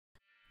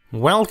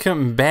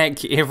Welcome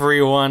back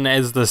everyone.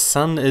 As the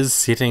sun is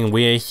setting,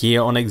 we're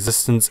here on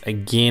Existence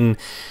again.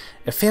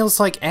 It feels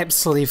like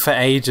absolutely for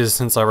ages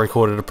since I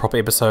recorded a proper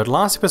episode.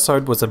 Last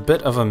episode was a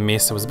bit of a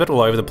mess, it was a bit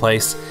all over the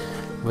place.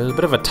 It was a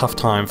bit of a tough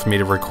time for me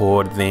to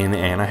record then,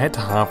 and I had to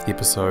half the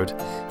episode,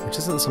 which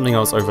isn't something I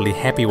was overly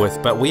happy with,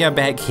 but we are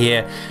back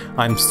here.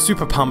 I'm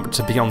super pumped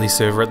to be on the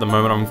server at the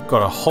moment. I've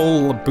got a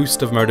whole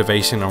boost of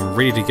motivation, I'm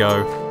ready to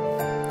go.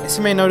 As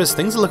you may notice,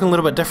 things are looking a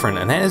little bit different,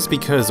 and that is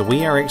because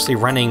we are actually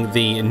running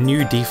the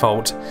new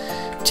default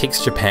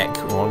texture pack,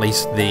 or at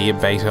least the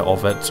beta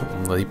of it,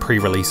 the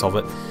pre-release of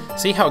it.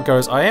 See how it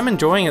goes. I am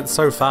enjoying it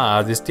so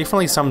far. There's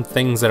definitely some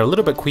things that are a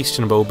little bit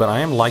questionable, but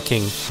I am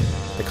liking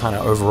the kind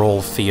of overall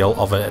feel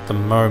of it at the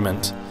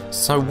moment.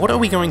 So what are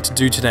we going to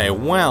do today?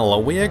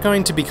 Well, we are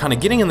going to be kind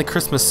of getting in the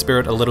Christmas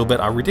spirit a little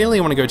bit. I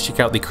really want to go check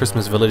out the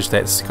Christmas village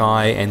that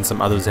Sky and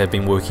some others have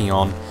been working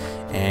on,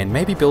 and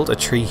maybe build a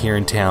tree here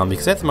in town,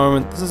 because at the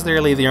moment this is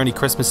really the only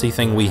Christmassy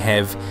thing we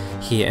have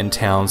here in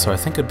town, so I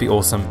think it'd be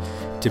awesome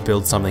to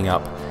build something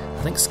up.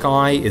 I think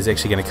Sky is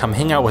actually going to come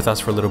hang out with us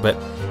for a little bit,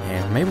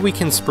 and maybe we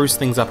can spruce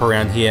things up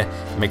around here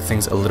and make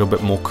things a little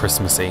bit more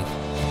Christmassy.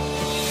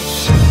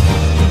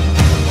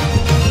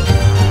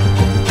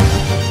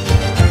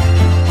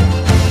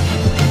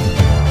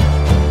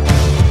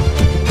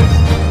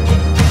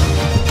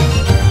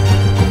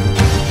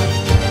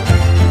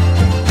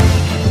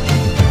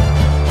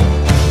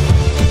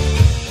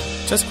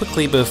 Just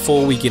quickly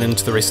before we get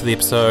into the rest of the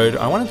episode,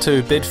 I wanted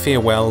to bid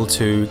farewell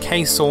to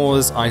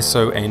K-Saws,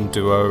 ISO and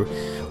Duo.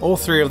 All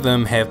three of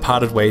them have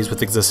parted ways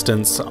with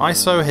Existence.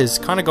 ISO has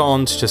kind of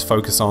gone to just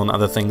focus on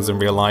other things in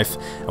real life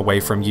away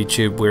from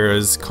YouTube,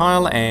 whereas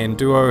Kyle and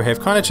Duo have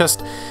kind of just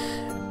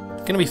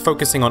going to be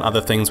focusing on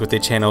other things with their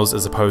channels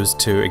as opposed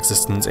to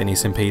Existence and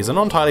SMPs. I'm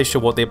not entirely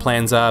sure what their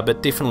plans are,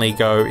 but definitely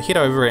head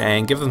over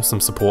and give them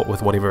some support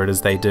with whatever it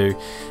is they do,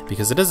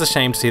 because it is a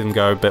shame to see them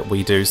go, but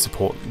we do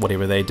support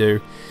whatever they do.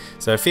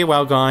 So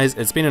farewell guys,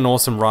 it's been an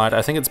awesome ride.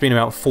 I think it's been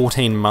about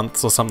 14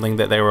 months or something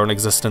that they were on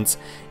Existence,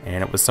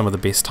 and it was some of the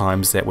best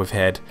times that we've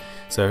had.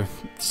 So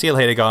see you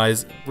later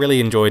guys,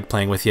 really enjoyed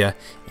playing with you,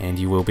 and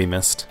you will be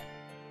missed.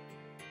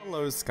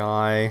 Hello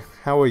Sky,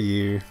 how are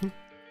you?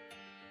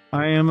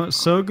 I am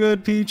so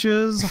good,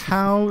 Peaches.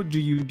 How do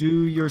you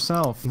do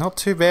yourself? Not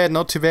too bad,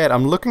 not too bad.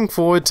 I'm looking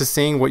forward to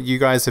seeing what you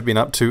guys have been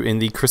up to in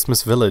the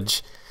Christmas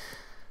village.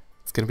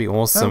 It's going to be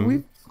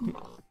awesome.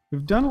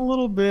 We've done a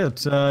little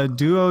bit.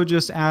 Duo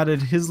just added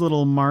his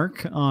little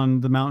mark on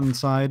the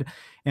mountainside,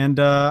 and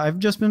I've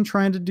just been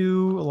trying to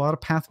do a lot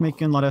of path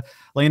making, a lot of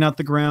laying out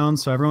the ground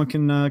so everyone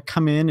can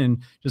come in and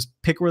just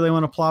pick where they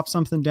want to plop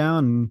something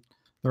down, and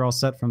they're all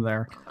set from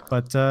there.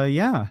 But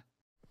yeah.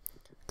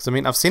 Because I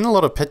mean, I've seen a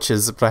lot of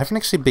pictures, but I haven't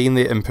actually been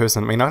there in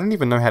person. I mean, I don't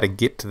even know how to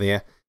get to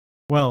there.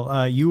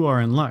 Well, you are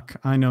in luck.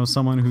 I know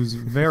someone who's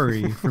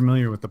very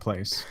familiar with the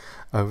place.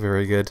 Oh,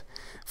 very good.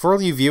 For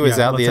all you viewers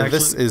out there,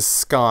 this is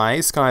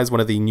Sky. Sky is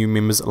one of the new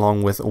members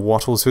along with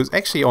Wattles, who's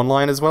actually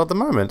online as well at the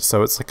moment.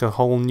 So it's like a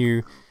whole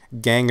new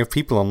gang of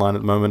people online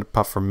at the moment,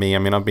 apart from me. I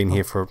mean, I've been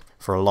here for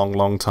a long,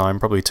 long time,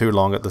 probably too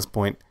long at this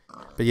point.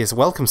 But yes,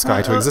 welcome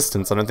Sky to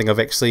Existence. I don't think I've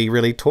actually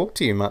really talked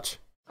to you much.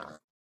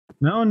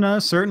 No,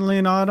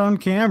 certainly not on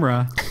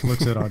camera.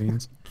 Looks at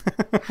audience.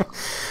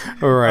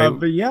 All right.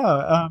 But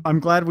yeah, I'm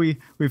glad we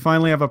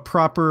finally have a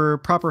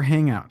proper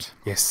hangout.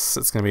 Yes,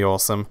 it's going to be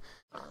awesome.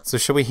 So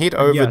shall we head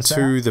over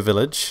to the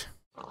village?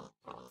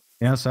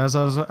 Yes, as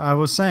I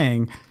was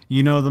saying,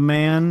 you know the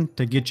man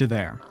to get you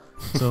there.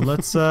 So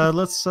let's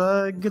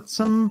get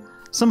some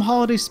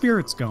holiday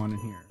spirits going in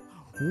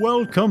here.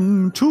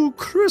 Welcome to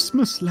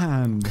Christmas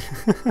Land,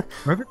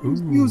 where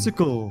everything's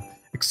musical,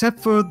 except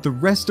for the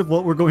rest of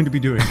what we're going to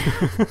be doing.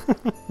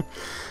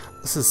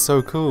 This is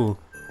so cool.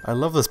 I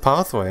love this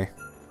pathway.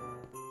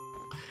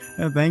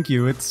 Thank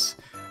you. It's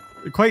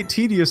quite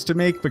tedious to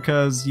make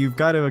because you've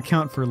got to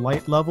account for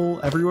light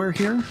level everywhere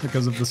here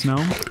because of the snow.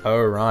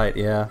 Oh, right,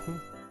 yeah.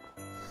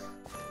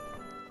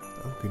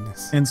 Oh,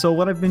 goodness. And so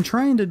what I've been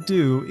trying to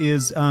do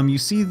is, you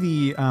see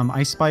the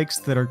ice spikes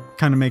that are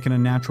kind of making a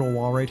natural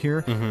wall right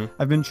here? Mm-hmm.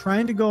 I've been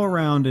trying to go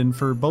around, and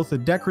for both a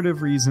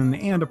decorative reason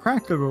and a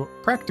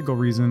practical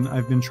reason,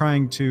 I've been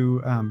trying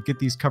to get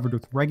these covered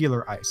with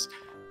regular ice,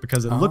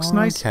 because it looks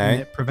nice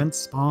and it prevents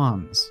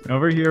spawns.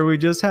 Over here we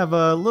just have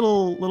a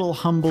little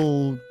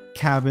humble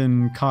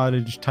cabin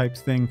cottage type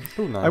thing.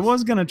 Ooh, nice. I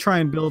was gonna try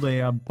and build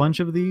a bunch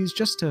of these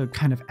just to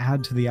kind of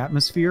add to the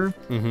atmosphere.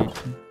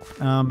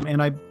 Mm-hmm.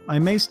 And I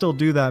may still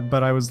do that,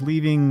 but I was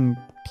leaving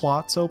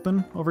plots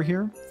open over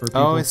here for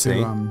people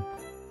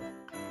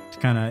to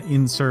kind of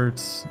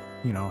insert,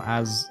 you know,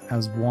 as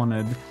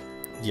wanted.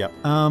 Yep.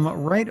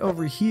 Right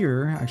over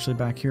here, actually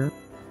back here,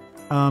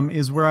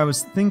 is where I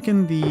was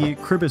thinking the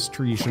Cribbis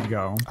tree should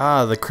go.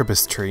 Ah, the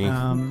Cribbis tree.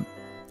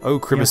 Oh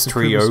Cribbis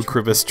tree, oh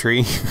Cribbis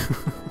tree.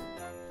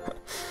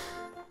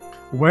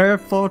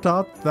 Wherefore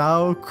art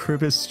thou,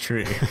 Cribbis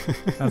tree?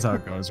 That's how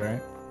it goes,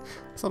 right?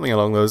 Something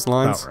along those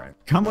lines. About right.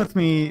 Come with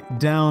me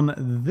down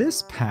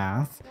this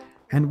path,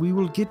 and we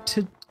will get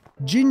to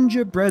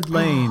Gingerbread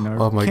Lane,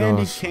 or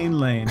Candy Cane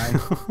Lane.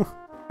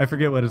 I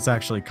forget what it's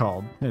actually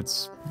called.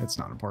 It's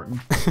not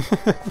important.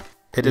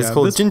 It is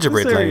called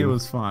Gingerbread this area Lane.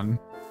 was fun.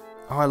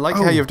 Oh, I like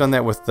how you've done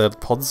that with the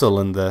podzol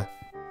and the...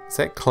 Is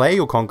that clay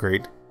or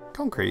concrete?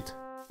 Concrete.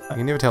 You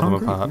can never tell them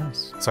apart.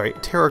 Yes. Sorry,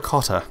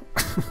 terracotta.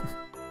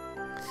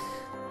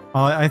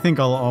 I think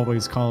I'll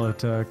always call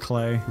it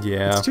clay.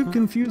 Yeah. It's too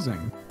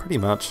confusing. Pretty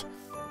much.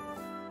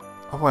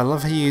 Oh, I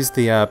love how you use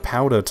the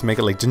powder to make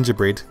it like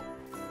gingerbread.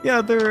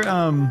 Yeah, they're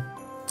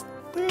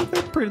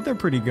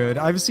pretty good.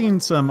 I've seen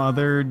some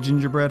other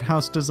gingerbread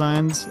house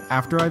designs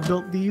after I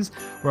built these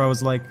where I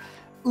was like,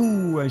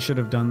 ooh, I should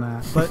have done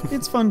that. But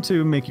it's fun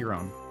to make your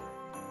own.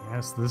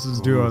 Yes, this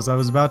is Duos. I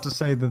was about to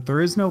say that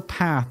there is no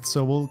path,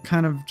 so we'll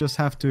kind of just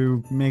have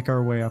to make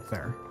our way up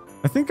there.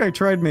 I think I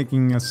tried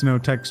making a snow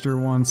texture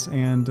once,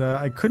 and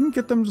I couldn't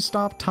get them to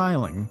stop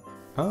tiling.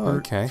 Oh,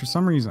 okay. For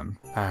some reason.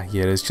 Ah,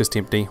 yeah, it's just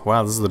empty.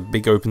 Wow, this is a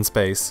big open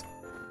space.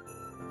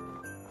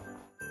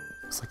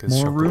 Looks like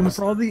More room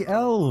for all the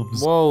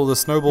elves. Whoa, the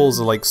snowballs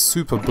are like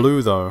super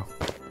blue though.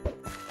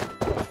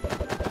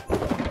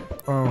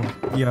 Oh,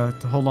 yeah,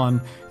 hold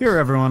on. Here,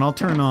 everyone, I'll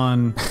turn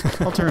on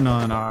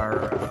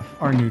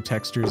our new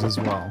textures as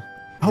well.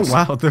 Oh,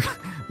 wow,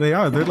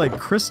 they're like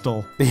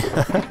crystal.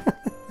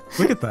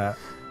 Look at that.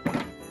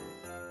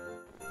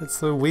 It's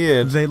so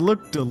weird. They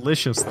look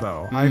delicious,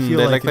 though. I feel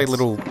they're like like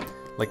little,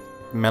 like,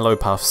 mellow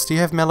puffs. Do you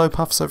have mellow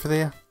puffs over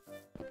there?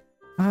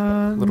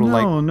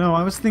 No.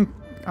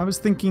 I was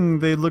thinking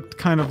they looked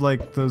kind of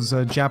like those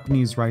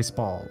Japanese rice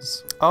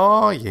balls.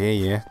 Oh,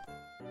 yeah.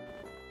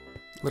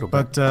 Little bit.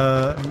 But,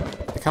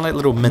 they're kind of like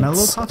little mints.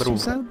 mellow puffs, you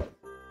said?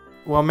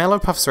 Well, mellow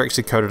puffs are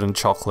actually coated in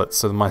chocolate,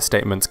 so my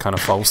statement's kind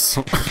of false.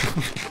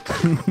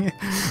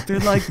 They're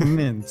like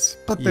mints,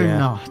 but they're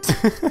not.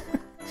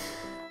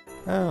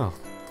 Oh.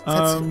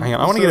 Hang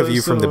on, I want to get a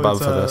view from the above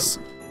for this.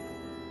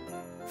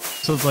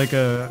 So it's like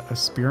a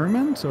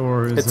spearmint,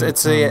 or is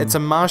it's a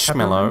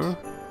marshmallow peppermint?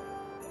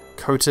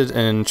 coated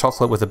in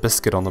chocolate with a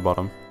biscuit on the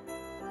bottom.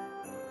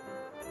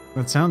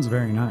 That sounds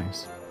very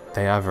nice.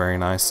 They are very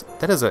nice.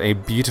 That is a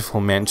beautiful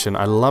mansion.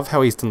 I love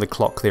how he's done the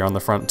clock there on the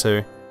front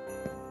too.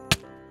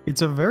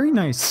 It's a very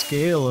nice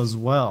scale as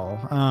well.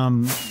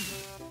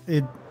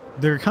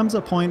 There comes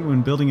a point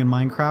when building in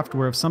Minecraft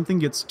where if something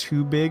gets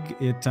too big,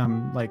 it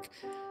like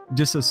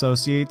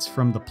disassociates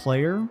from the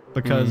player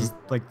because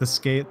like the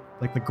scale,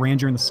 like the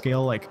grandeur in the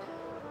scale, like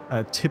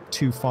tip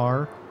too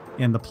far,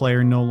 and the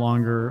player no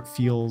longer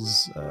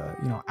feels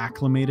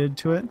acclimated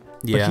to it.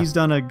 Yeah. But he's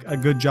done a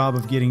good job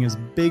of getting as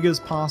big as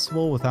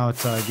possible without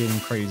getting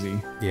crazy.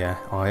 Yeah.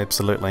 Oh,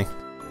 absolutely.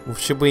 Well,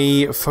 should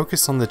we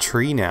focus on the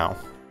tree now?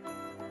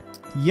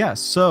 Yes.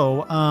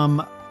 So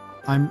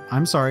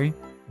I'm sorry,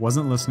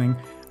 wasn't listening.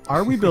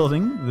 Are we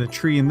building the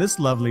tree in this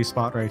lovely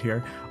spot right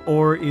here,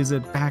 or is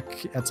it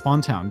back at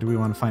Spawn Town? Do we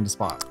want to find a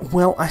spot?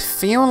 Well, I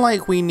feel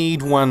like we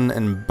need one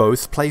in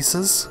both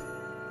places.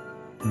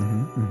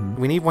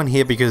 We need one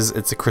here because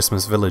it's a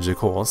Christmas village, of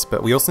course,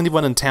 but we also need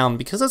one in town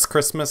because it's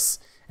Christmas,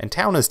 and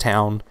town is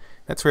town.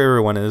 That's where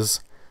everyone is,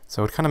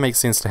 so it kind of makes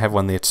sense to have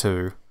one there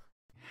too.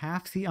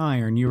 Half the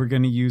iron you were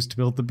going to use to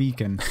build the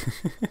beacon,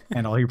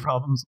 and all your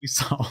problems will be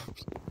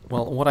solved.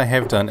 Well, what I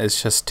have done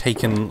is just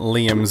taken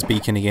Liam's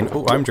beacon again.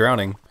 Oh, I'm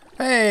drowning.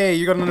 Hey,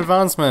 you got an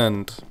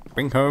advancement.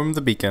 Bring home the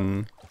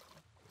beacon.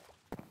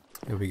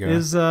 Here we go.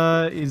 Is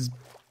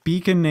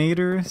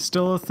Beaconator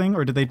still a thing,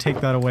 or did they take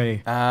that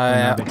away?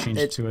 Now they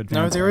changed it to advanced.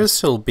 No, there is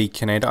still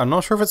Beaconator. I'm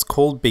not sure if it's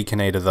called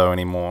Beaconator though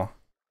anymore.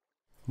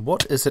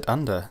 What is it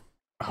under?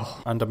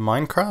 Oh. Under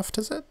Minecraft,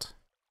 is it?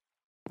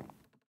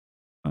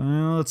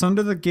 It's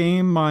under the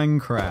game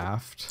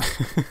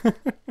Minecraft.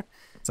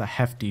 It's a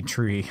hefty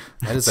tree.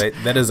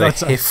 That is a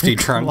hefty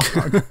trunk.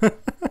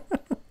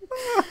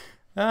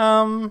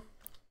 I'm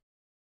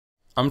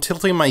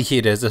tilting my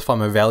head as if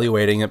I'm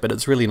evaluating it, but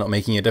it's really not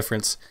making a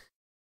difference.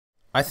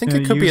 I think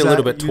it could be a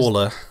little bit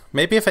taller.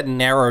 Maybe if it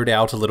narrowed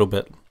out a little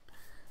bit.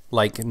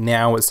 Like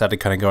now it started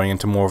kind of going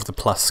into more of the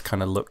plus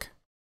kind of look.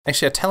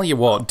 Actually, I tell you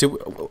what,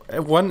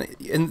 I'm going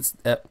to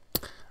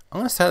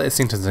start that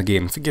sentence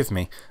again, forgive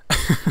me.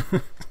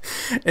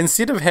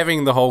 Instead of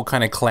having the whole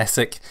kind of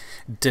classic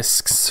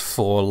discs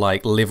for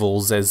like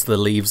levels as the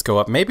leaves go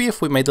up, maybe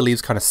if we made the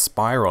leaves kind of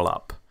spiral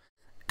up.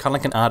 Kind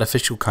of like an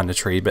artificial kind of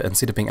tree, but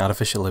instead of being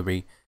artificial, it'd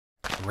be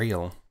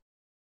real.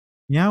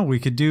 Yeah, we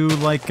could do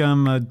like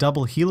a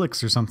double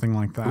helix or something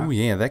like that. Oh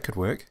yeah, that could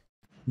work.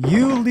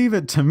 You leave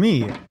it to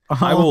me.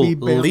 I will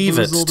leave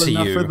it to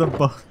you. For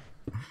the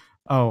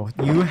oh,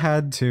 you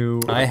had to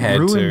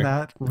ruin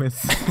that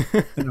with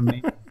an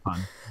amazing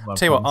fun.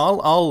 Tell you what,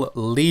 I'll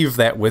leave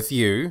that with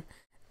you,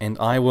 and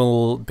I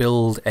will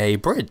build a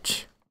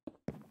bridge.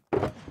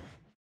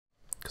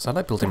 Because I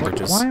like building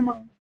bridges.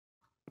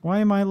 Why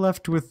am I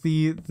left with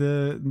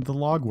the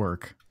log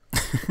work?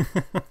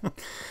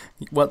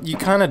 Well, you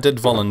kind of did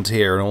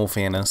volunteer, in all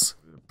fairness.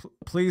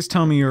 Please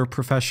tell me you're a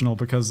professional,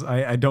 because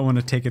I don't want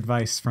to take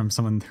advice from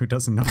someone who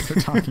doesn't know what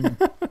they're talking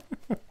about.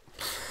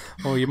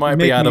 Well, you might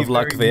be out of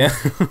luck there.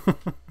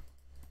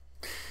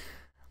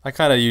 I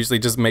kind of usually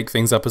just make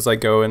things up as I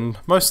go, and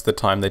most of the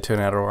time they turn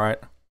out alright.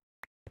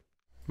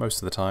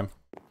 Most of the time.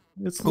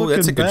 It's Oh, looking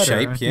that's a good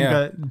better. shape,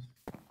 yeah.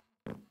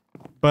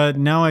 But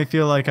now I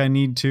feel like I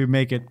need to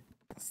make it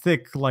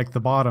thick like the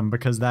bottom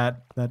because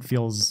that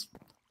feels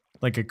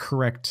like a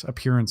correct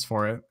appearance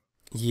for it.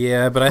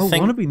 Yeah, but I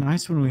think... won't it be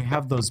nice when we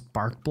have those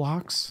bark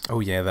blocks? Oh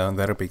yeah,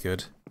 that'll be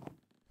good.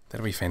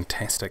 That'll be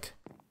fantastic.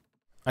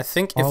 I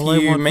think if All I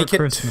you want make for it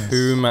Christmas.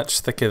 too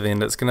much thicker,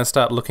 then it's going to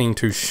start looking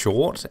too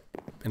short.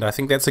 And I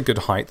think that's a good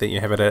height that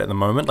you have it at the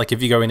moment. Like,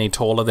 if you go any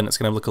taller, then it's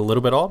going to look a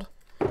little bit odd.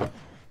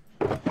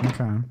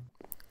 Okay.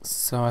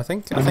 So I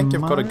think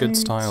you've got a good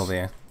style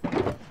there.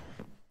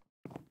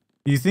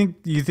 You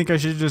think I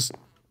should just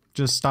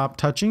stop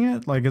touching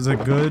it? Like, is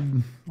it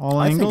good all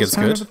I think angles it's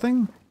kind good. of a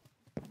thing?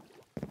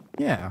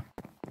 Yeah.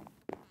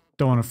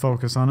 Don't want to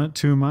focus on it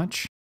too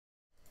much.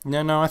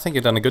 No, I think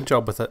you've done a good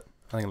job with it.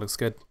 I think it looks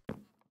good.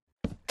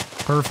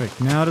 Perfect.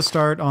 Now to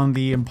start on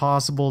the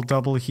impossible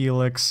double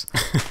helix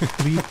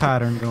leaf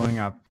pattern going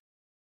up.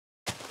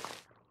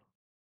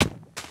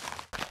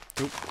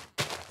 Oop.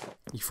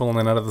 You've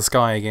fallen out of the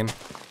sky again.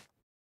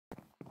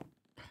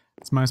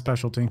 It's my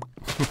specialty.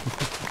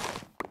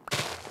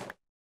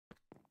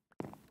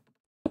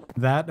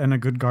 That and a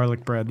good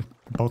garlic bread.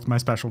 Both my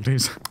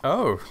specialties.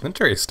 Oh,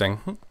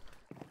 interesting.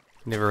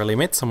 Never really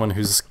met someone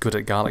who's good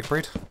at garlic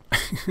bread.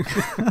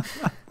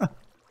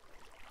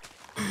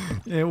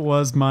 It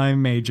was my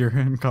major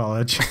in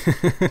college.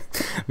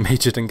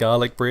 Majored in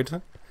garlic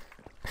bread.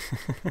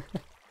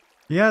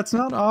 Yeah, it's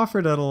not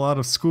offered at a lot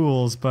of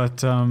schools,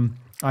 but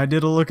I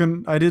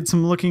did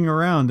some looking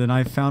around and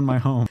I found my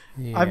home.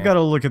 Yeah. I've got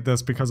to look at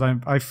this because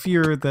I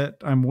fear that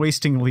I'm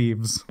wasting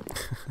leaves.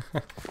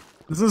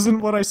 This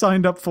isn't what I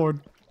signed up for.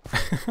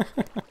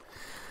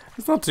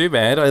 It's not too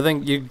bad. I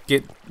think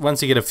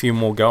once you get a few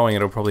more going,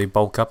 it'll probably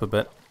bulk up a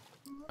bit.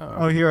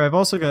 Oh, here, I've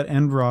also got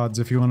end rods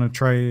if you want to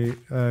try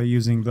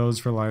using those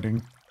for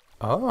lighting.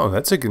 Oh,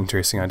 that's an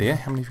interesting idea.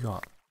 How many have you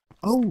got?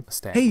 Oh, A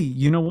stack. hey,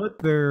 you know what?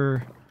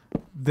 They're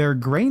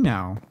gray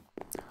now.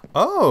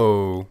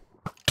 Oh,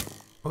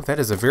 that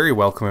is a very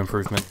welcome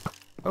improvement.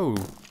 Oh,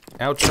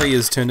 our tree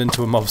is turned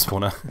into a mob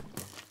spawner.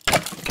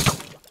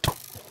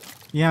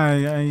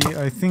 Yeah,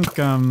 I think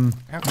can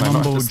I not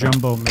Mumbo just say-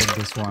 Jumbo made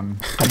this one.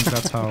 I think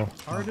that's how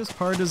hardest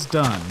part is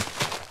done.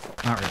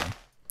 Not really.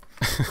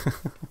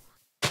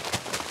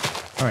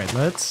 All right,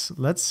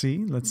 let's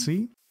see.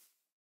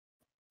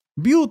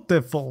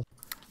 Beautiful.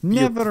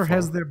 Never Beautiful.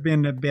 has there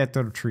been a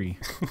better tree.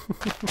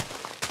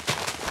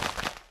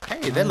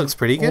 Hey, that looks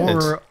pretty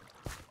good.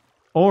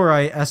 Or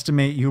I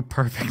estimate you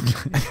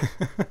perfectly.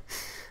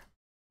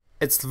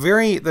 It's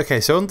very okay.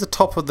 So on the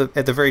top of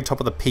at the very top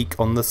of the peak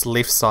on this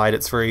left side,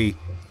 it's very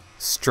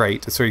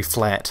straight. It's very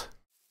flat,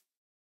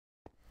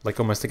 like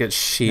almost like its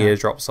sheer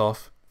drops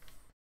off.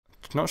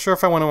 Not sure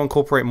if I want to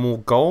incorporate more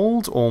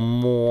gold or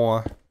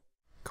more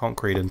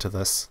concrete into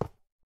this.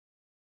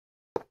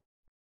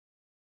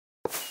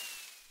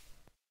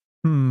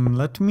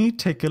 Let me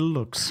take a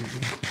look-see.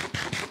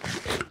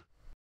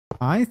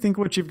 I think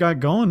what you've got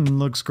going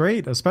looks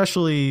great,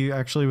 especially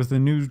actually with the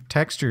new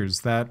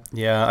textures.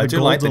 Yeah, I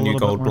do like the new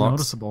gold blocks.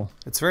 Noticeable.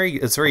 It's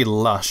very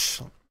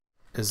lush.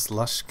 Is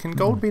lush? Can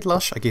gold be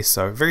lush? I guess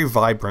so. Very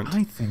vibrant.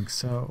 I think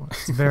so.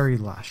 It's very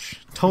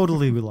lush.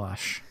 Totally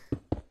lush.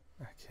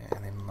 Okay,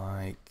 and then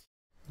like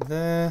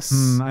this.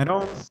 I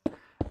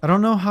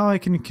don't know how I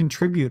can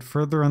contribute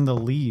further on the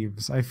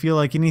leaves. I feel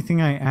like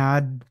anything I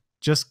add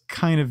just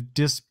kind of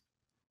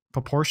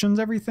disproportions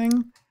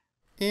everything.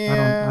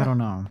 Yeah. I don't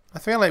know. I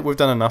feel like we've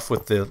done enough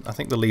with I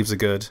think the leaves are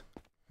good.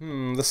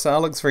 The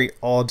star looks very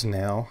odd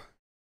now.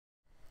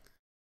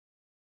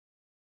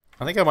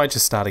 I think I might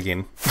just start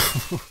again.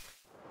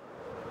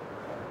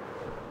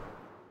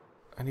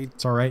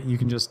 It's alright, you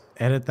can just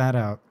edit that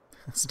out.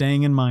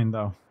 Staying in mind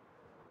though.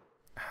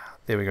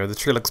 There we go, the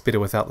tree looks better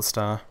without the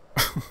star.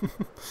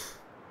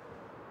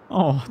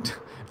 Oh,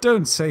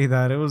 don't say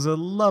that. It was a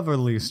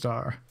lovely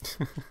star.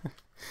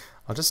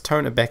 I'll just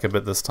tone it back a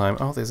bit this time.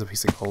 Oh, there's a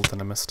piece of gold that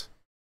I missed.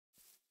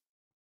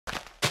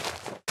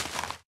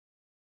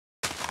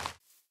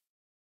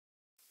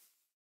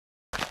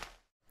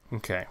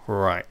 Okay,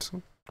 right.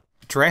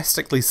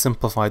 Drastically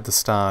simplified the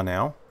star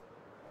now.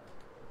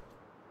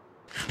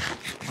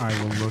 I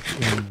will look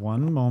in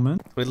one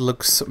moment. It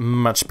looks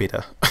much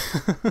better.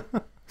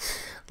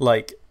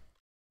 Like,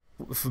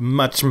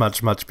 much,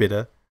 much, much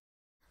better.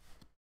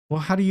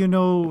 Well, how do you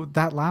know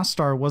that last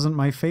star wasn't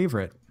my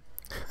favorite?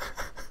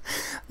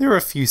 There were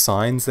a few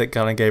signs that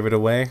kind of gave it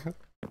away.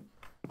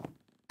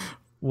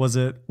 Was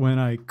it when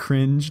I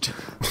cringed?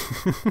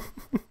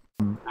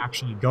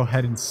 Actually, go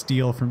ahead and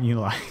steal from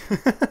Eli.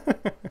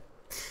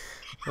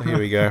 Well, here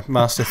we go.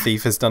 Master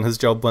Thief has done his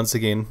job once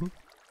again.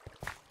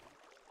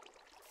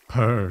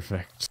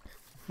 Perfect.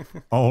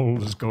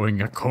 All is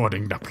going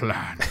according to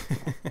plan.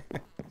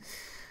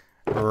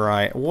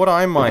 Right, what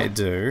I might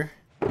do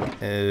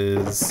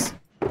is...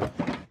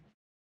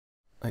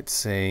 Let's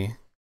see.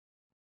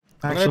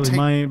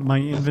 Actually, my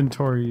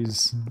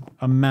inventory's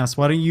a mess.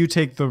 Why don't you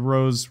take the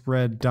rose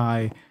red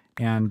dye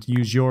and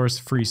use yours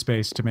free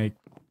space to make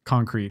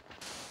concrete?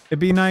 It'd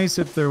be nice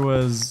if there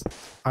was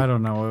I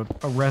don't know,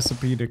 a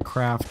recipe to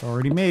craft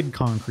already made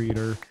concrete,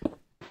 or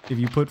if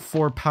you put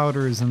 4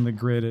 powders in the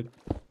grid, it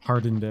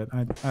hardened it.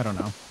 I don't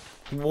know.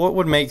 What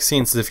would make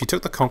sense is if you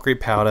took the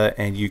concrete powder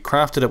and you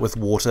crafted it with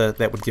water,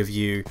 that would give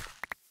you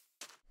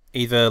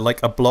either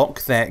like a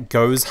block that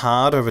goes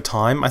hard over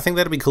time. I think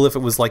that'd be cool if it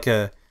was like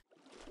a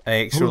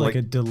actual like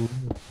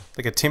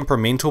a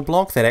temperamental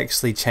block that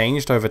actually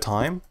changed over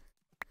time,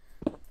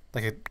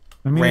 like a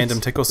random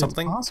tick or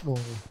something. It's possible.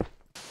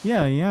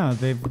 Yeah,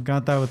 they've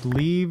got that with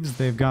leaves.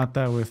 They've got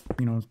that with,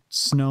 you know,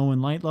 snow and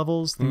light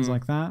levels, things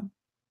like that.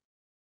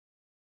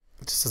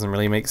 It just doesn't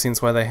really make sense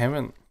why they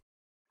haven't.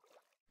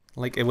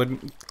 Like, it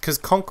would, because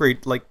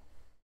concrete, like,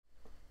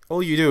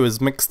 all you do is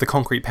mix the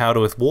concrete powder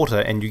with water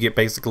and you get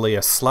basically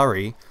a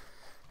slurry,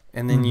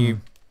 and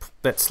then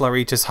that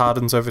slurry just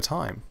hardens over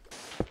time.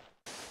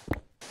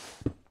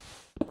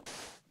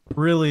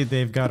 Really,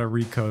 they've got to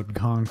recode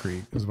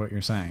concrete, is what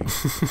you're saying.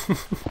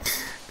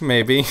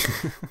 Maybe.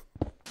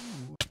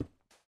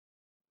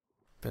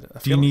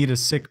 But do you need a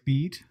sick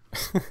beat?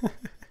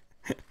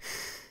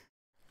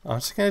 I'm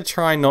just going to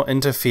try not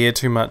interfere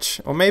too much.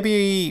 Or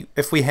maybe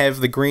if we have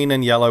the green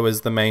and yellow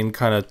as the main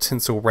kind of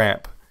tinsel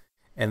wrap,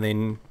 and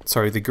then,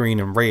 sorry, the green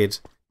and red,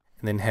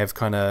 and then have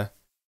kind of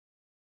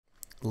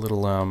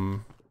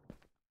little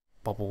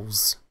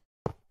bubbles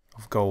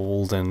of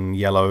gold and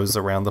yellows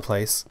around the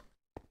place.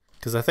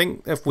 Because I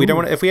think if we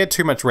if we had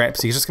too much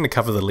wraps, he's just going to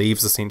cover the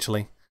leaves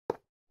essentially.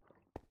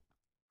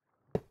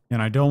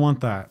 And I don't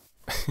want that.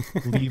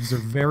 Leaves are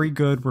very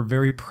good. We're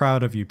very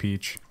proud of you,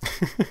 Peach.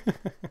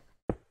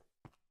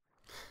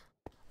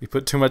 We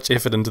put too much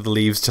effort into the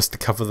leaves just to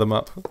cover them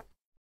up.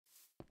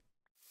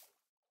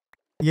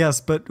 Yes,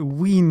 but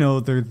we know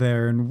they're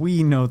there, and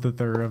we know that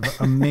they're of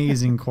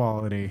amazing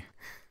quality.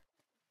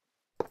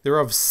 They're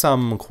of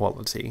some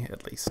quality,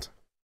 at least.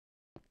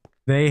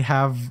 They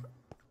have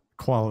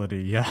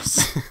quality,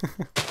 yes.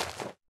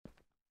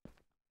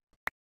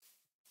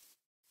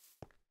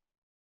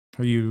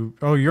 Are you?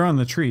 Oh, you're on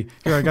the tree.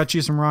 Here, I got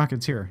you some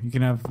rockets. Here, you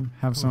can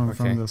have some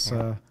from this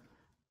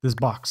this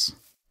box.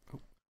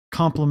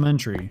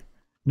 Complimentary,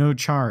 no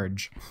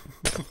charge.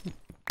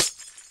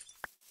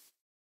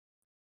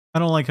 I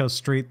don't like how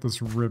straight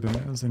this ribbon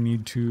is. I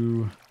need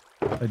to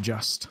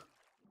adjust.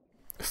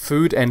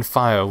 Food and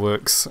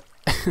fireworks.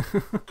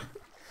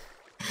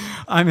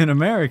 I'm an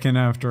American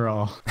after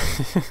all.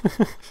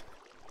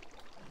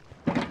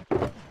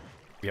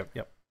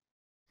 Yep.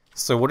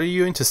 So what are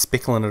you into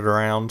speckling it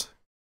around?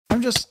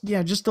 I'm just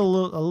a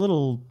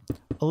little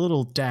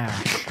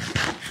dash.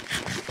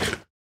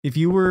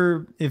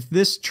 If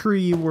this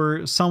tree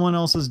were someone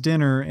else's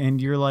dinner and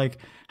you're like,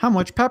 how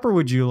much pepper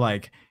would you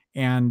like?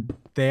 And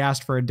they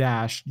asked for a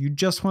dash, you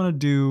just want to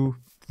do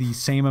the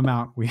same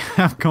amount we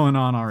have going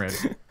on already.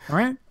 All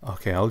right?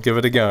 Okay, I'll give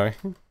it a go.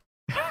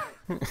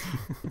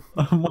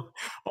 Want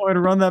me to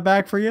run that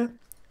back for you?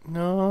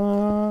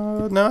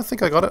 No, I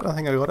think I got it.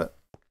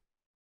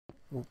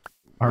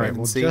 All right,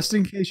 well, just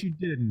in case you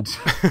didn't,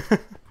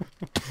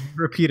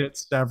 repeat it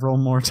several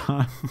more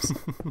times.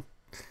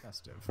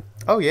 Festive.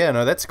 Oh yeah,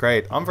 no, that's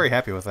great. I'm very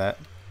happy with that.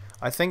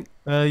 I think.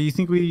 You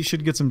think we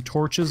should get some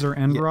torches or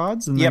end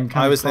rods? And then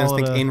I was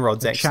thinking end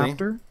rods actually.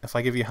 Chapter? If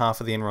I give you half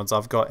of the end rods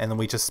I've got, and then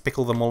we just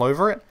speckle them all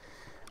over it,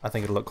 I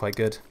think it'll look quite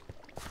good.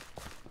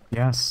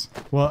 Yes.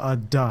 Well, a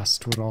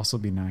dust would also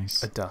be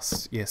nice. A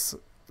dust, yes.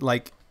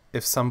 Like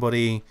if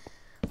somebody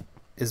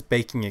is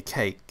baking a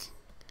cake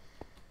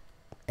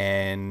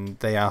and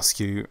they ask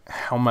you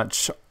how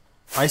much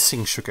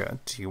icing sugar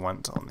do you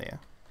want on there,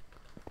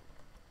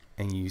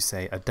 and you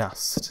say a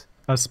dust.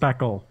 A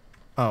speckle.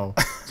 Oh.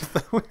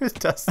 We're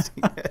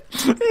dusting it.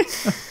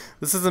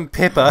 This isn't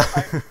pepper.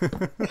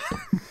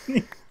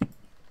 All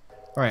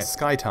right.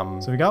 Sky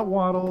Tum. So we got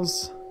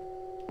Waddles.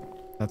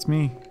 That's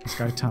me.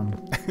 Sky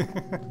Tum.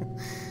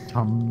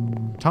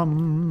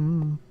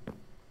 Tum.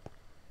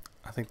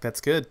 I think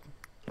that's good.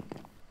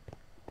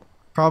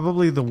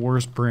 Probably the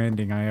worst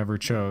branding I ever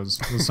chose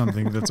was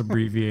something that's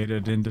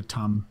abbreviated into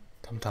Tum.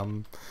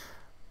 Tum.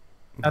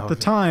 At the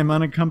time,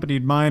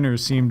 unaccompanied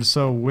minors seemed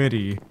so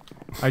witty.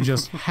 I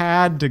just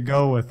had to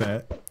go with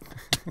it.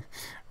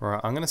 Right,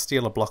 I'm going to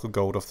steal a block of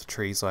gold off the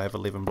tree so I have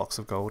 11 blocks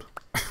of gold.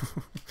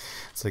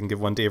 So I can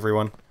give one to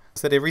everyone.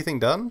 Is that everything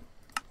done?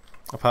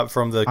 Apart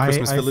from the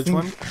Christmas Village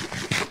one?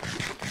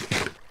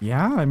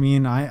 Yeah, I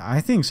mean, I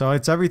think so.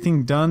 It's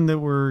everything done that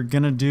we're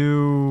going to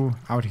do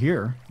out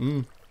here.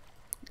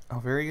 Oh,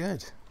 very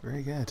good.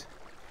 Very good.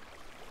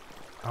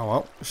 Oh,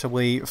 well, shall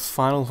we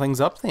final things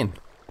up then?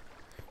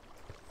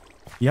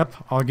 Yep,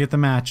 I'll get the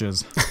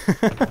matches.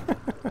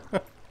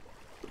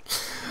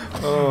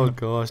 Oh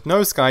gosh.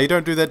 No, Sky, you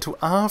don't do that till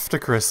after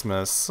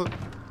Christmas.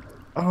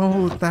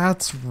 Oh,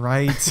 that's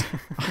right.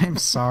 I'm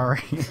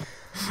sorry.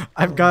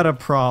 I've got a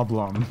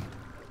problem.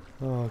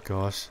 Oh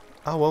gosh.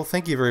 Oh well,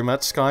 thank you very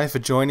much, Sky, for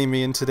joining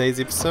me in today's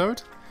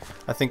episode.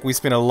 I think we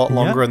spent a lot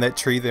longer in that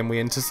tree than we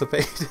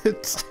anticipated.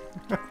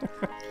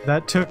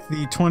 That took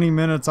the 20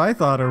 minutes I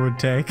thought it would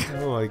take.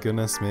 Oh my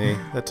goodness me.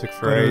 That took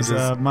for ages.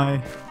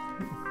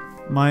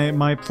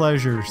 My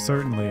pleasure,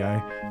 certainly.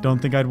 I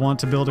don't think I'd want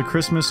to build a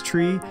Christmas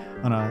tree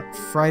on a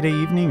Friday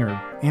evening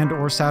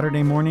or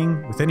Saturday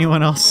morning with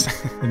anyone else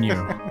than you.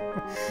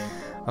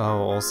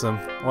 Oh, awesome.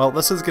 Well,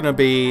 this is going to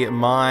be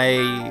my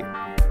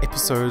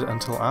episode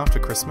until after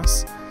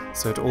Christmas.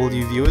 So to all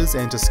you viewers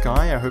and to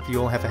Sky, I hope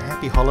you all have a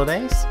happy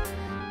holidays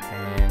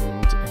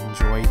and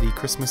enjoy the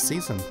Christmas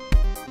season.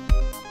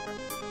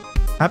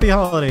 Happy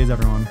holidays,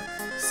 everyone.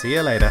 See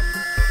you later.